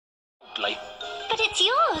gladly. But it's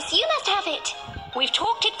yours. You must have it. We've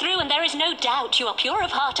talked it through, and there is no doubt you are pure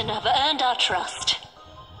of heart and have earned our trust.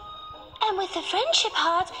 And with the friendship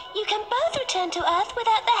heart, you can both return to Earth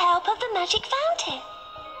without the help of the magic fountain.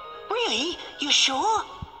 Really? You sure?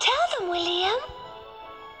 Tell them, William.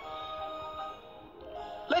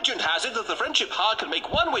 Legend has it that the friendship heart can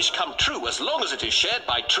make one wish come true as long as it is shared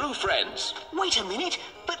by true friends. Wait a minute,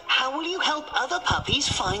 but how will you help other puppies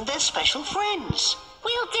find their special friends?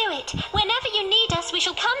 We'll do it. Whenever you need us, we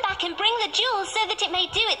shall come back and bring the jewel so that it may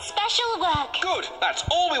do its special work. Good. That's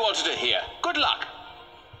all we wanted to hear. Good luck.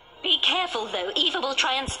 Be careful, though. Eva will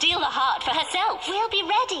try and steal the heart for herself. We'll be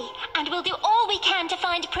ready, and we'll do all we can to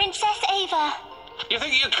find Princess Ava. You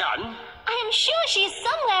think you can? I am sure she is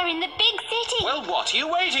somewhere in the big city. Well, what are you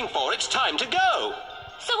waiting for? It's time to go.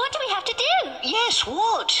 So what do we have to do? Yes,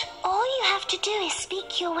 what? All you have to do is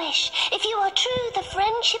speak your wish. If you are true, the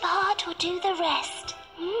friendship heart will do the rest.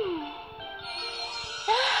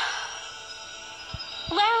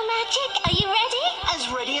 Well, Magic, are you ready? As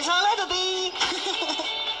ready as I'll ever be.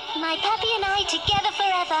 My puppy and I together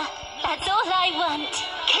forever. That's all I want.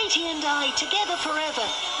 Katie and I together forever.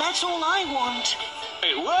 That's all I want.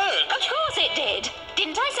 It worked. Of course it did.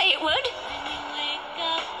 Didn't I say it would? Wake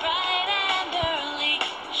up bright and early,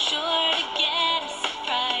 sure to get a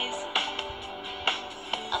surprise.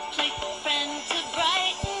 A playful friend to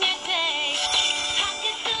brighten your day.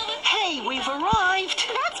 Pockets filled with Hey, we've arrived.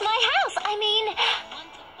 That's my house. I mean,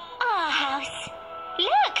 our house.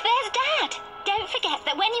 Look, there's Dad. Don't forget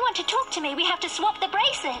that when you want to talk to me, we have to swap the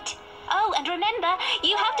bracelet. Oh, and remember,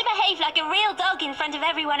 you have to behave like a real dog in front of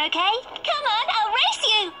everyone, okay? Come on, I'll race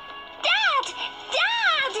you! Dad!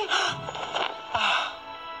 Dad!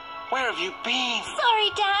 Where have you been? Sorry,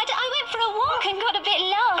 Dad. I went for a walk and got a bit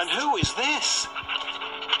lost. And who is this?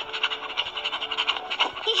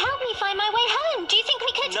 He helped me find my way home. Do you think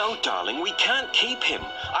we could... No, darling, we can't keep him.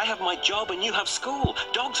 I have my job and you have school.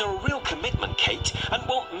 Dogs are a real commitment, Kate. And,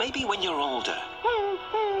 well, maybe when you're older.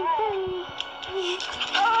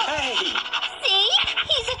 Hey! See?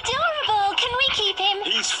 He's adorable. Can we keep him?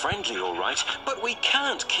 He's friendly, all right, but we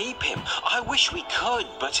can't keep him. I wish we could,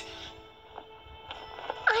 but...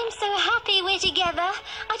 I'm so happy we're together.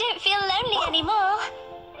 I don't feel lonely anymore.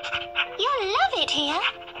 You'll love it here.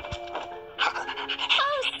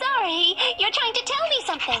 Oh, sorry. You're trying to tell me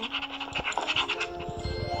something.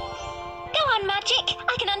 Go on, Magic.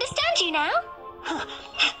 I can understand you now.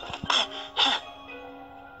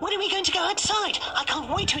 When are we going to go outside? I can't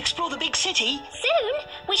wait to explore the big city. Soon,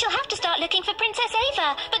 we shall have to start looking for Princess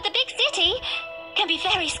Ava, but the big city can be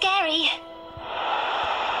very scary.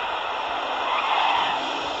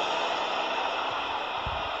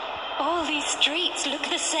 All these streets look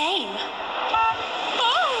the same.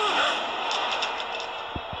 Oh!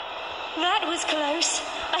 That was close.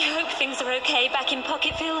 I hope things are okay back in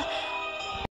Pocketville.